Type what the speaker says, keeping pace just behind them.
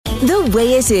The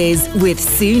Way It Is with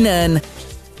Sunan.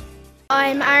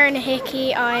 I'm Aaron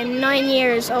Hickey, I'm 9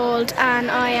 years old and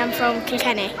I am from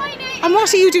Kilkenny. And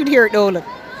what are you doing here at Nowlan?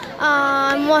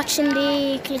 I'm watching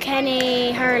the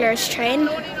Kilkenny hurlers train.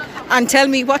 And tell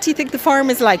me, what do you think the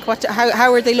form is like?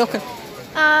 How are they looking?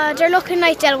 They're looking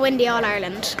like they'll win the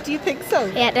All-Ireland. Do you think so?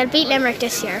 Yeah, they'll beat Limerick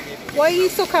this year. Why are you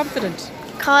so confident?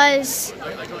 Because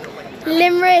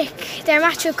Limerick, their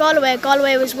match with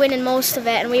Galway was winning most of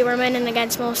it and we were winning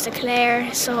against most of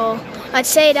Clare, so I'd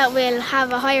say that we'll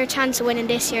have a higher chance of winning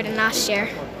this year than last year.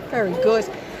 Very good.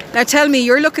 Now tell me,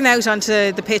 you're looking out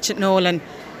onto the pitch at Nowlan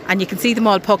and you can see them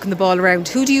all poking the ball around.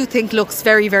 Who do you think looks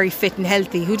very, very fit and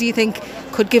healthy? Who do you think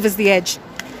could give us the edge?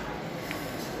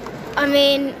 I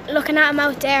mean, looking at him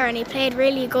out there and he played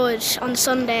really good on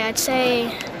Sunday, I'd say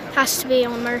has to be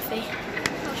Owen Murphy.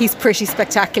 He's pretty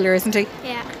spectacular, isn't he?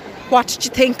 Yeah. What did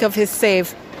you think of his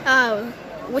save? Oh,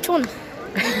 which one?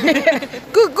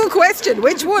 Good question.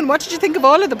 Which one? What did you think of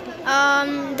all of them?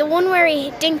 The one where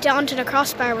he dinked it onto the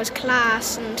crossbar was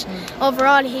class, and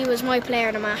overall he was my player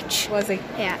of the match. Was he?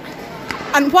 Yeah.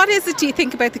 And what is it, do you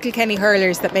think, about the Kilkenny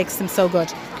hurlers that makes them so good?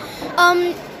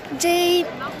 They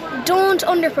don't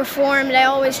underperform. They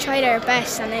always try their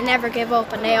best, and they never give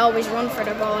up, and they always run for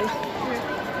the ball.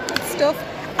 Stuff.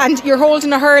 And you're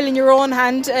holding a hurl in your own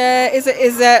hand. Is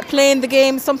playing the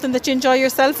game something that you enjoy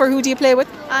yourself, or who do you play with?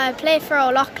 I play for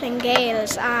O'Loughlin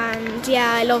Gales, and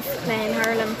yeah, I love playing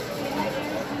hurling.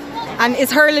 And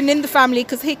is hurling in the family?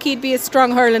 Because Hickey'd be a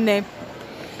strong hurling name.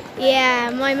 Yeah,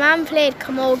 my mum played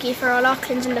camogie for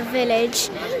O'Loughlin's in the village.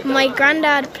 My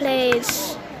granddad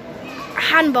plays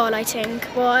handball, I think,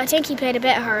 but I think he played a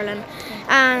bit of hurling.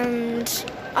 And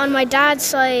on my dad's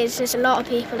side, there's a lot of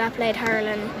people that played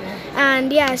hurling.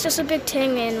 And yeah, it's just a big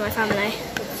thing in my family.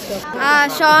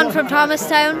 Sean from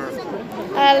Thomastown.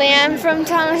 Leanne from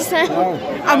Thomastown.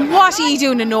 And what are you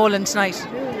doing in Nowlan tonight?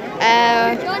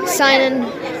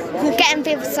 Getting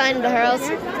people to sign the hurls.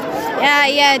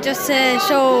 Yeah, just to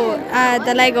show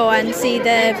the Lego and see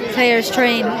the players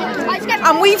train.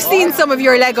 And we've seen some of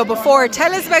your Lego before.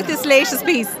 Tell us about this latest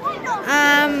piece.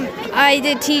 I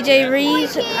did TJ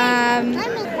Reid.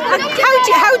 And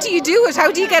how do you do it?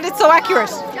 How do you get it so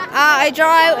accurate? I draw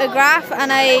out a graph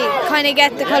and I kind of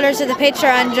get the colours of the picture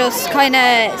and just kind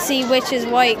of see which is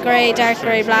white, grey, dark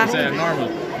grey, black.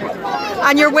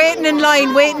 And you're waiting in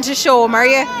line, waiting to show them, are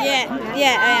you? Yeah,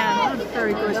 I am.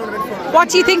 Very good. What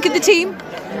do you think of the team?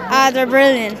 They're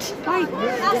brilliant. Why?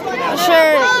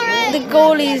 Sure, the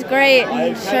goalie's great.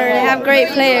 And sure, they have great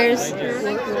players.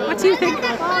 What do you think?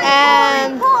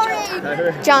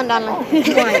 John Donnelly.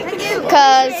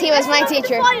 Because he was my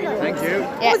teacher. Thank you.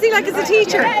 Yeah. What was he like as a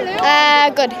teacher?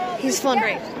 Good. He's fun.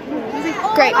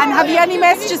 Great. And have you any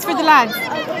messages for the lads?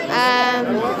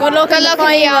 Good luck in the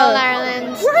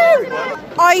All-Ireland.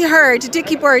 I heard,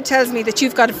 Dickie Bird tells me that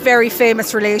you've got very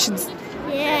famous relations.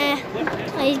 Yeah,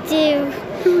 I do.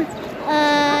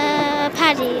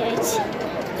 Paddy.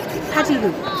 Paddy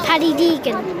who? Paddy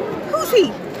Deegan. Who's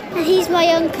he? And he's my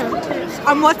uncle.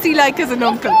 And what's he like as an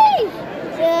uncle?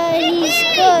 He's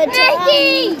good.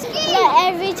 And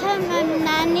every time my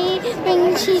nanny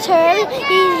brings his hurl,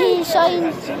 he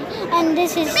signs. And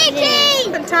this is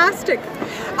Fantastic.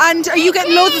 And are you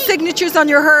getting loads of signatures on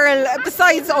your hurl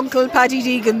besides Uncle Paddy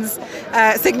Deegan's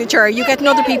signature? Are you getting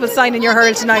other people signing your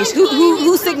hurl tonight?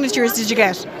 Whose signatures did you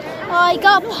get? I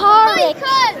got Porrick.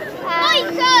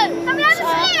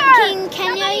 King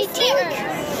Kenya, I think.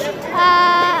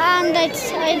 And I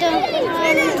don't.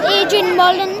 Adrian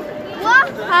Mullen.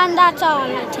 And that's all,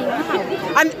 I think.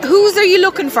 And whose are you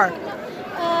looking for?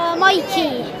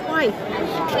 Mikey. Why?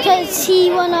 Because he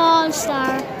won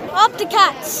All-Star. Up the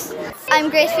Cats. I'm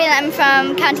Grace Phelan, I'm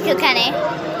from County Kilkenny.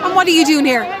 And what are you doing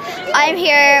here? I'm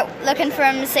here looking for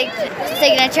a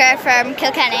signature from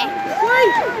Kilkenny.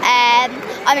 Why?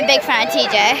 I'm a big fan of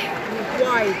TJ.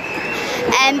 Why?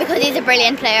 Because he's a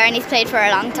brilliant player and he's played for a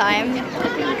long time.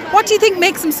 What do you think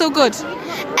makes him so good?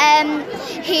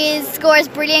 He scores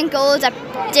brilliant goals at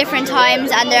different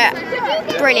times and they're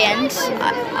brilliant.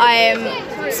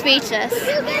 I'm speechless.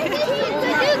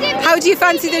 How do you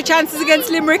fancy their chances against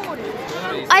Limerick?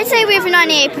 I'd say we have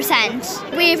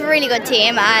 98%. We have a really good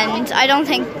team and I don't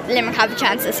think Limerick have a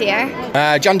chance this year.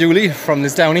 John Dooley from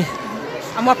Lisdowney.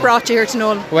 And what brought you here to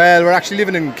Nowlan? Well, we're actually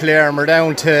living in Clare and we're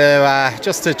down to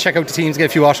just to check out the teams, get a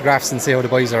few autographs and see how the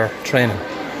boys are training.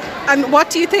 And what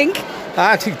do you think?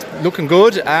 I think looking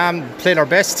good. Played our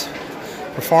best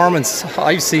performance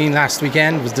I've seen last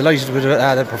weekend. Was delighted with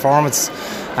the performance.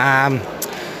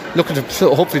 Looking to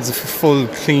hopefully it's a full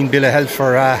clean bill of health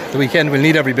for the weekend. We'll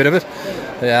need every bit of it.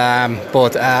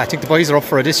 But I think the boys are up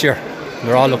for it this year.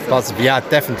 They're all looking positive. Yeah,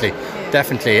 definitely.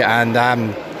 definitely. And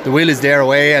the will is their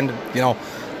way, and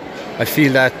I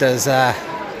feel that there's a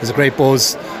great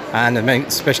buzz, and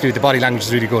especially the body language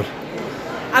is really good.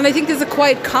 And I think there's a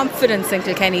quiet confidence in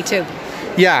Kilkenny too.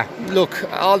 Yeah, look,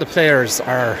 all the players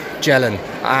are gelling.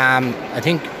 I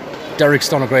think Derek's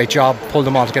done a great job, pulled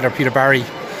them all together. Peter Barry,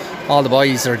 all the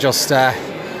boys are just,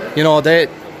 they know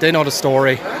the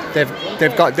story.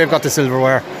 They've got the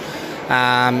silverware,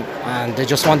 and they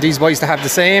just want these boys to have the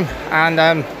same, and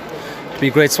to be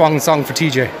a great swan song for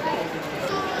TJ.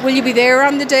 Will you be there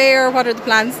on the day, or what are the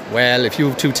plans? Well, if you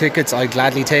have 2 tickets, I'd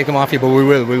gladly take them off you, but we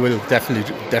will definitely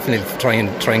try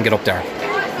and get up there.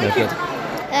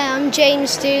 I'm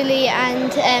James Dooley,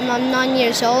 and I'm 9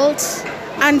 years old.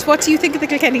 And what do you think of the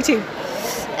Kilkenny team?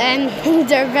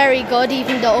 They're very good,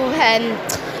 even though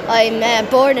I'm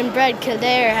born and bred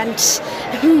Kildare, and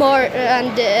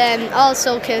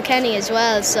also Kilkenny as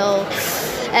well. So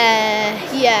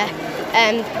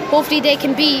hopefully they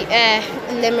can beat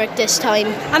Limerick this time.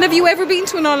 And have you ever been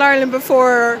to an All-Ireland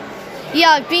before?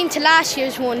 Yeah, I've been to last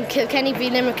year's one. Kilkenny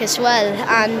beat Limerick as well,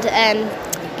 and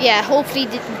hopefully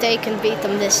they can beat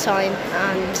them this time.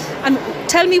 And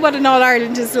tell me what an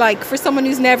All-Ireland is like for someone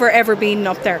who's never ever been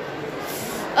up there.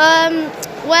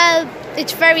 Well,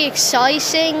 it's very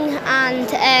exciting,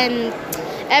 and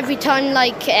every time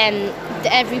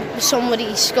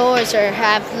somebody scores or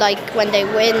when they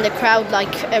win, the crowd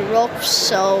erupts.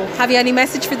 So have you any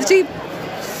message for the team?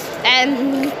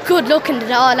 Good luck in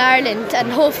the All-Ireland,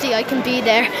 and hopefully I can be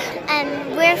there.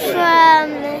 We're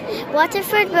from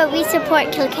Waterford, but we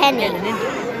support Kilkenny.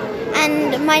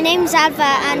 And my name's Alva,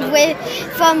 and we're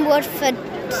from Waterford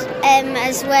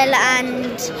as well,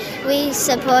 and we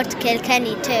support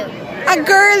Kilkenny too. And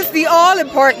girls, the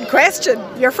all-important question.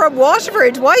 You're from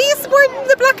Waterford. Why are you supporting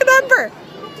the Black and Amber?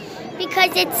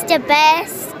 Because it's the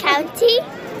best county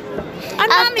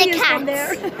of the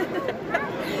cats.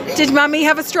 Did Mammy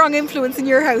have a strong influence in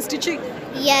your house, did she?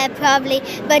 Yeah, probably.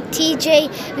 But TJ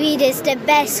Reid is the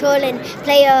best hurling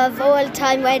player of all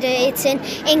time, whether it's in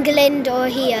England or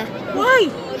here. Why?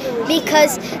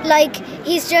 Because,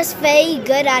 he's just very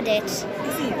good at it.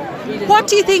 What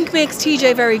do you think makes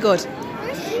TJ very good?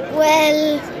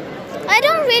 Well, I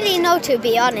don't really know, to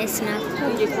be honest now.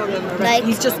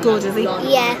 He's just good, is he?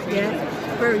 Yeah. Yeah,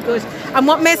 very good. And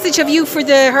what message have you for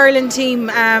the hurling team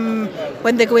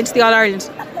when they go into the All-Ireland?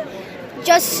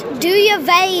 Just do your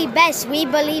very best. We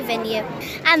believe in you.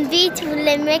 And beat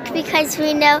Limerick, because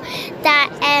we know that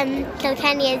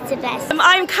Kilkenny is the best.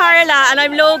 I'm Carla, and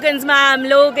I'm Logan's mum.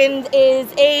 Logan is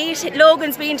 8.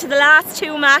 Logan's been to the last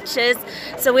 2 matches,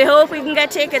 so we hope we can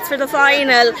get tickets for the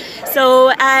final.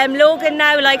 So Logan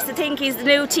now likes to think he's the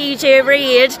new TJ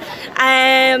Reid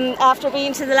after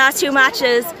being to the last 2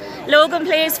 matches. Logan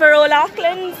plays for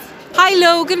O'Loughlin's. Hi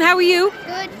Logan, how are you?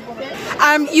 Good.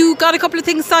 You got a couple of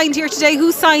things signed here today.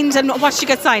 Who signed and what did you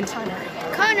get signed?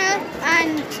 Connor,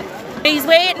 and he's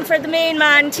waiting for the main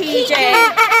man, TJ.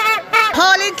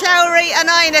 Pauline Clowry and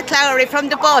Ina Clowry from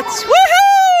the Butts.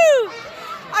 Woohoo!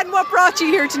 And what brought you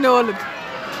here to Nowlan?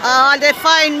 All the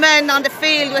fine men on the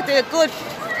field with the good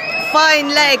fine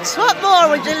legs. What more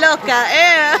would you look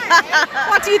at?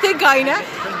 What do you think, Ina?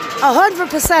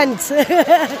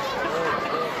 100%.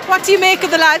 What do you make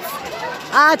of the lads?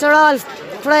 They're all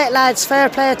great lads, fair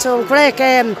play to them, great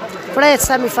game, great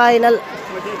semi-final,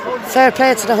 fair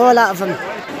play to the whole lot of them.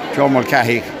 Joe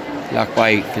Mulcahy,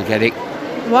 Lockby, Kilkenny.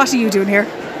 What are you doing here?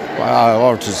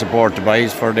 Or to support the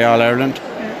boys for the All-Ireland.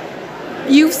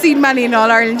 You've seen many in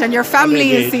All-Ireland, and your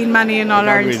family has seen many in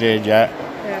All-Ireland. We did, yeah.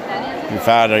 My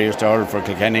father used to hurl for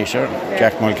Kilkenny, sure.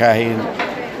 Jack Mulcahy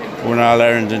won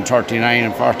All-Ireland in 39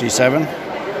 and 47.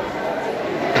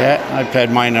 Yeah, I played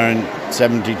minor in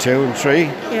 72 and 3.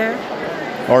 Yeah.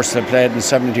 Ursula played in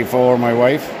 74, my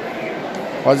wife.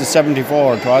 Was it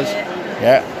 74 it was?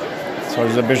 Yeah. So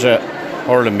there's a bit of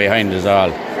hurling behind us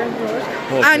all.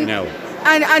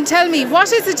 And tell me,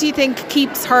 what is it do you think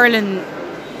keeps hurling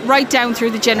right down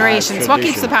through the generations? What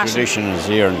keeps the passion? Tradition is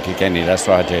here in Kilkenny, that's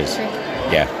what it is.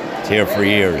 Yeah, it's here for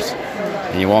years.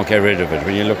 And you won't get rid of it.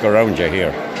 When you look around you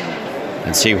here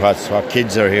and see what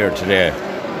kids are here today,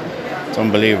 it's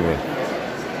unbelievable.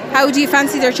 How do you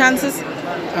fancy their chances?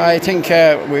 I think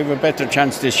we have a better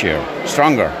chance this year,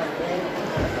 stronger.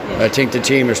 I think the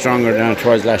team is stronger than it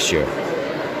was last year,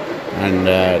 and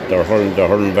they're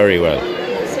hurling very well,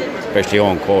 especially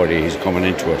Owen Cody. He's coming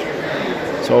into it.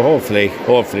 So hopefully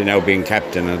now being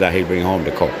captain, and that he'll bring home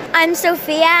the cup. I'm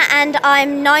Sophia, and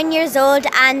I'm 9 years old,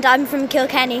 and I'm from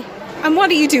Kilkenny. And what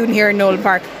are you doing here in Nowlan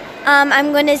Park?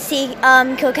 I'm going to see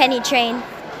Kilkenny train.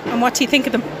 And what do you think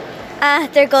of them?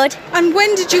 They're good. And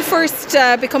when did you first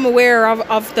become aware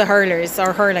of the hurlers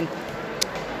or hurling?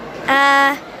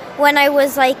 When I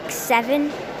was like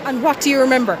 7. And what do you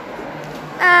remember?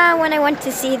 When I went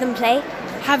to see them play.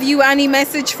 Have you any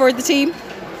message for the team?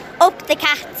 Up the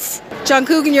Cats. John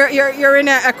Coogan, you're in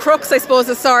a crux, I suppose,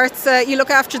 of sorts. You look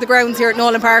after the grounds here at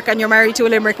Nowlan Park and you're married to a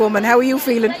Limerick woman. How are you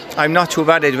feeling? I'm not too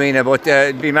bad, Edwina, but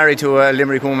being married to a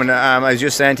Limerick woman, I was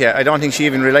just saying to you, I don't think she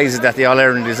even realises that the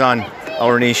All-Ireland is on,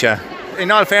 our Nisha.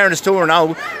 In all fairness to her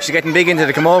now, she's getting big into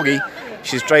the camogie.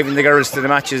 She's driving the girls to the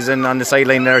matches and on the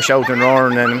sideline there shouting and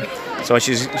roaring, and so I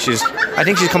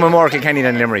think she's coming more Kilkenny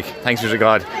than Limerick, thanks be to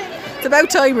God. It's about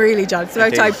time, really, John. It's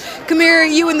about time. Come here,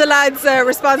 you and the lads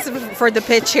responsible for the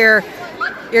pitch here.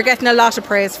 You're getting a lot of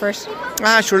praise for it.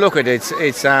 Sure. Look at it.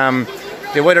 It's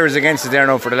the weather is against us there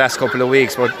now for the last couple of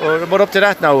weeks, but up to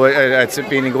that now, it's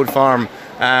been in good form.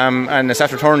 And it's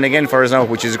after turning again for us now,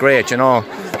 which is great, you know.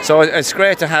 So it's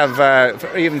great to have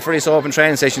even for this open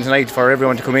training session tonight for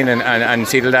everyone to come in and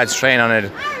see the lads train on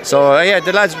it. So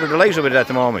the lads are delighted with it at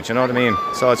the moment, you know what I mean?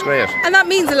 So it's great. And that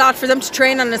means a lot for them to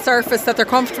train on a surface that they're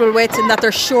comfortable with and that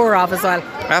they're sure of as well.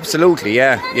 Absolutely,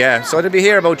 yeah. So they'll be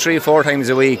here about 3-4 times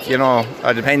a week, you know.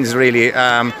 It depends really.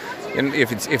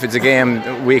 If it's a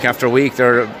game week after week,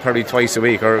 they're probably twice a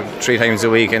week or 3 times a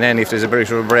week, and then if there's a bit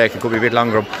of a break, it could be a bit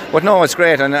longer. But no, it's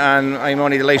great, and I'm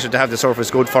only delighted to have the surface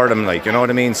good for them, like, you know what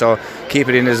I mean. So keep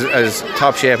it in as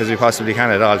top shape as we possibly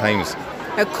can at all times.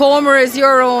 Comer is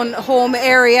your own home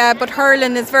area, but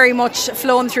hurling is very much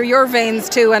flowing through your veins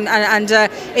too, and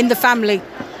in the family.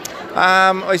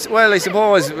 I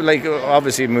suppose, like,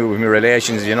 obviously with my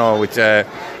relations, you know, with the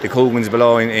Coogans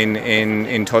below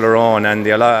in Tullerone and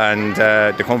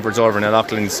the Comforts over in the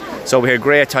Loughlin's. So we had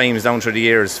great times down through the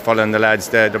years following the lads.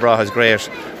 The Bra has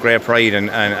great pride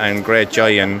and great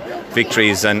joy and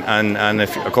victories and a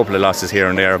couple of losses here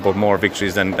and there, but more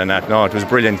victories than that. No, it was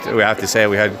brilliant. We have to say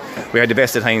we had the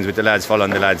best of times with the lads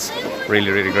following the lads.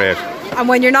 Really, really great. And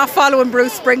when you're not following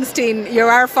Bruce Springsteen, you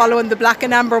are following the black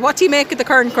and amber. What do you make of the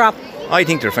current crop? I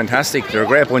think they're fantastic. They're a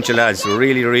great bunch of lads. They're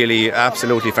really, really,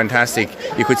 absolutely fantastic.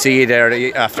 You could see there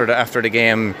after the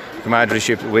game,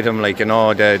 camaraderie with them. Like, you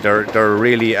know, they're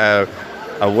really a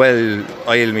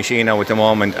well-oiled machine now at the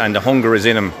moment, and the hunger is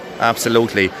in them,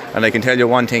 absolutely. And I can tell you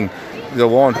one thing: they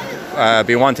won't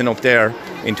be wanting up there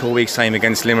in 2 weeks' time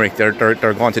against Limerick. They're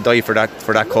going to die for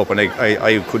that cup, and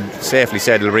I could safely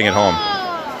say they'll bring it home.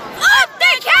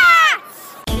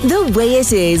 The Way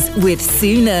It Is with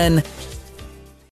Soonan.